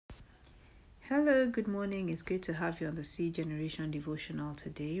Hello, good morning. It's great to have you on the Seed Generation devotional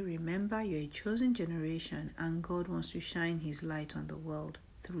today. Remember, you're a chosen generation and God wants to shine His light on the world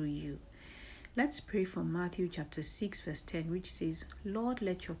through you. Let's pray from Matthew chapter 6 verse 10, which says, Lord,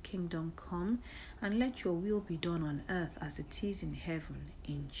 let your kingdom come and let your will be done on earth as it is in heaven.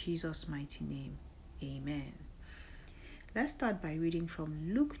 In Jesus' mighty name, amen. Let's start by reading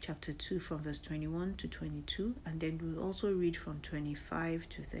from Luke chapter 2 from verse 21 to 22, and then we'll also read from 25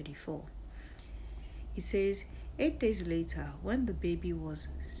 to 34. It says, 8 days later, when the baby was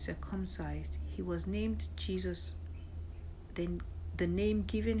circumcised, he was named Jesus, then the name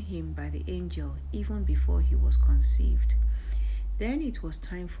given him by the angel even before he was conceived. Then it was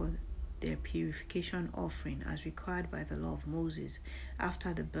time for their purification offering as required by the law of Moses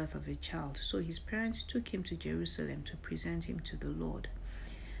after the birth of a child. So his parents took him to Jerusalem to present him to the Lord.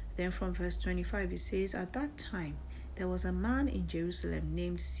 Then from verse 25 it says, At that time there was a man in Jerusalem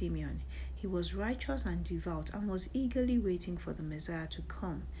named Simeon. He was righteous and devout and was eagerly waiting for the Messiah to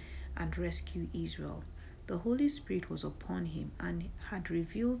come and rescue Israel. The Holy Spirit was upon him and had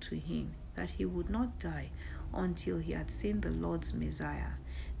revealed to him that he would not die until he had seen the Lord's Messiah.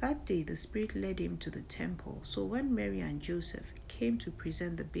 That day the Spirit led him to the temple. So when Mary and Joseph came to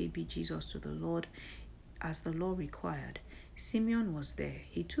present the baby Jesus to the Lord as the law required, Simeon was there.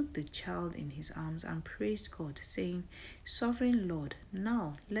 He took the child in his arms and praised God, saying, Sovereign Lord,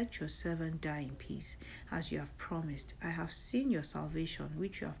 now let your servant die in peace, as you have promised. I have seen your salvation,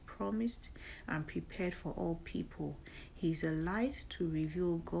 which you have promised and prepared for all people. He is a light to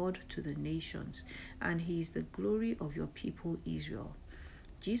reveal God to the nations, and he is the glory of your people Israel.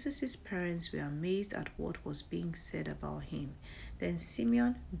 Jesus' parents were amazed at what was being said about him. Then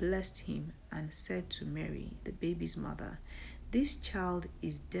Simeon blessed him and said to Mary, the baby's mother, This child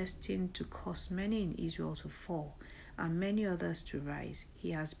is destined to cause many in Israel to fall and many others to rise. He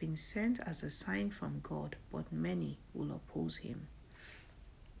has been sent as a sign from God, but many will oppose him.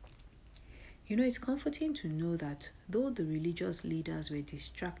 It's comforting to know that though the religious leaders were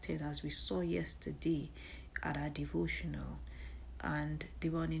distracted, as we saw yesterday at our devotional, and they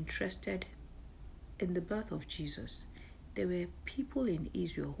were uninterested in the birth of Jesus, there were people in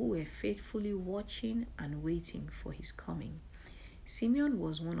Israel who were faithfully watching and waiting for his coming. Simeon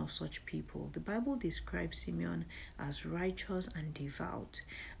was one of such people. The Bible describes Simeon as righteous and devout,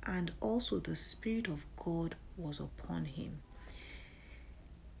 and also the Spirit of God was upon him.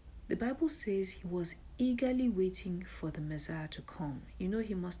 The Bible says he was eagerly waiting for the Messiah to come. He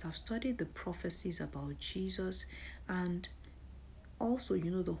must have studied the prophecies about Jesus, and also,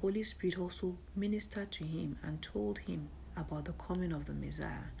 the Holy Spirit also ministered to him and told him about the coming of the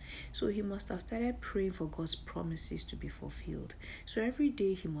Messiah. So he must have started praying for God's promises to be fulfilled. So every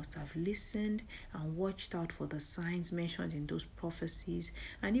day he must have listened and watched out for the signs mentioned in those prophecies.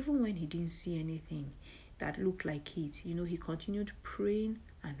 And even when he didn't see anything that looked like it, he continued praying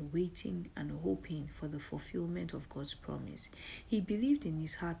and waiting and hoping for the fulfillment of God's promise. He believed in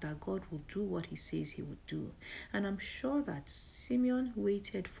his heart that God would do what he says he would do. And I'm sure that Simeon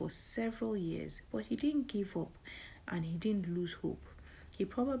waited for several years, but he didn't give up and he didn't lose hope. He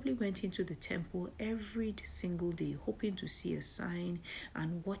probably went into the temple every single day, hoping to see a sign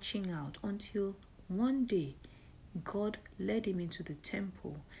and watching out until one day God led him into the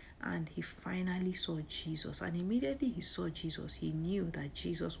temple and he finally saw Jesus. And immediately he saw Jesus, he knew that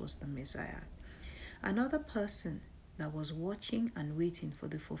Jesus was the Messiah. Another person that was watching and waiting for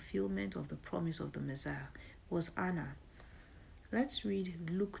the fulfillment of the promise of the Messiah was Anna. Let's read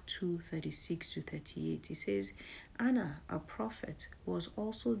Luke 2:36 to 38. It says, Anna, a prophet, was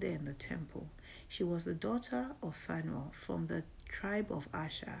also there in the temple. She was the daughter of Phanuel from the tribe of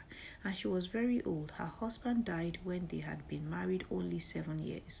Asher, and she was very old. Her husband died when they had been married only 7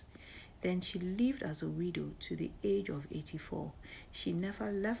 years. Then she lived as a widow to the age of 84. She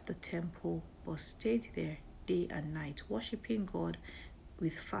never left the temple but stayed there day and night, worshiping God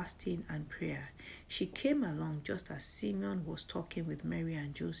with fasting and prayer. She came along just as Simeon was talking with Mary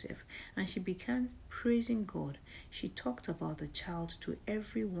and Joseph, and she began praising God. She talked about the child to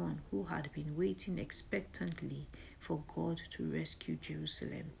everyone who had been waiting expectantly for God to rescue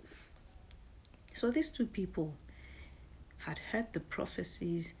Jerusalem. So these two people had heard the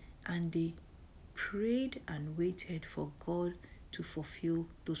prophecies and they prayed and waited for God to fulfill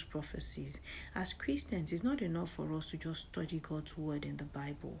those prophecies. As Christians, it's not enough for us to just study God's word in the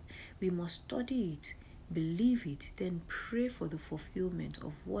Bible. We must study it, believe it, then pray for the fulfillment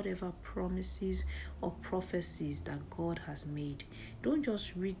of whatever promises or prophecies that God has made. Don't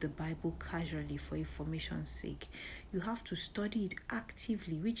just read the Bible casually for information's sake. You have to study it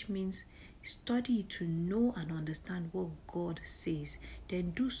actively, which means Study to know and understand what God says.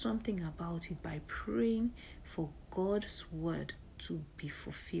 Then do something about it by praying for God's word to be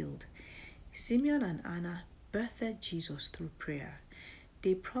fulfilled. Simeon and Anna birthed Jesus through prayer.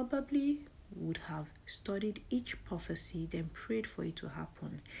 They probably would have studied each prophecy, then prayed for it to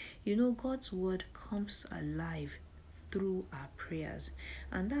happen. God's word comes alive through our prayers,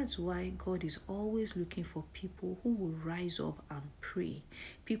 and that's why God is always looking for people who will rise up and pray,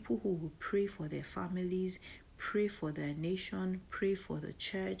 people who will pray for their families, pray for their nation, pray for the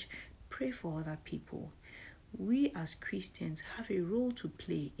church, pray for other people. We as Christians have a role to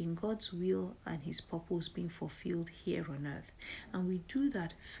play in God's will and His purpose being fulfilled here on earth. And we do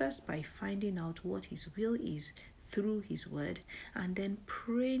that first by finding out what His will is through His word, and then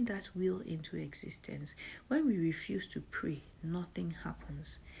praying that will into existence. When we refuse to pray, nothing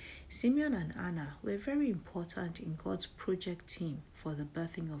happens. Simeon and Anna were very important in God's project team for the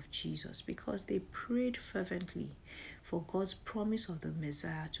birthing of Jesus because they prayed fervently for God's promise of the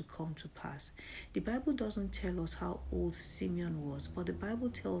Messiah to come to pass. The Bible doesn't tell us how old Simeon was, but the Bible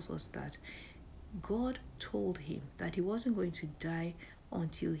tells us that God told him that he wasn't going to die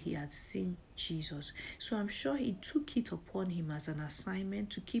until he had seen Jesus. So I'm sure he took it upon him as an assignment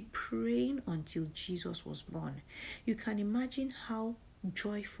to keep praying until Jesus was born. You can imagine how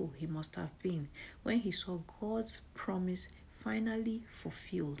joyful he must have been when he saw God's promise finally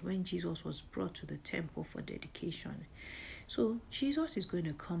fulfilled when Jesus was brought to the temple for dedication. So Jesus is going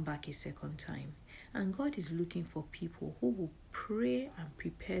to come back a second time, and God is looking for people who will pray and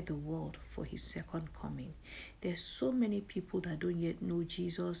prepare the world for his second coming. There's so many people that don't yet know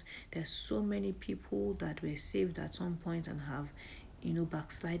Jesus. There's so many people that were saved at some point and have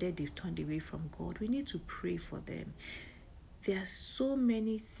backslided, they've turned away from God. We need to pray for them. There are so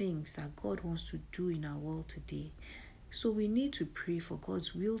many things that God wants to do in our world today. So we need to pray for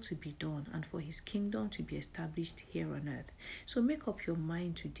God's will to be done and for his kingdom to be established here on earth. So make up your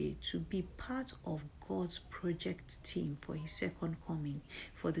mind today to be part of God's project team for his second coming,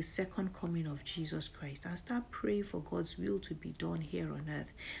 for the second coming of Jesus Christ, and start praying for God's will to be done here on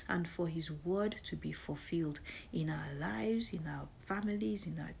earth and for his word to be fulfilled in our lives, in our families,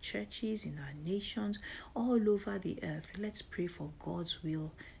 in our churches, in our nations, all over the earth. Let's pray for God's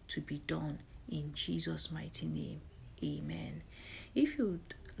will to be done in Jesus' mighty name. Amen. If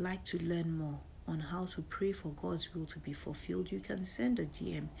you'd like to learn more on how to pray for God's will to be fulfilled, you can send a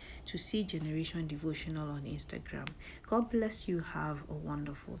DM to See Generation Devotional on Instagram. God bless you. Have a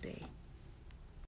wonderful day.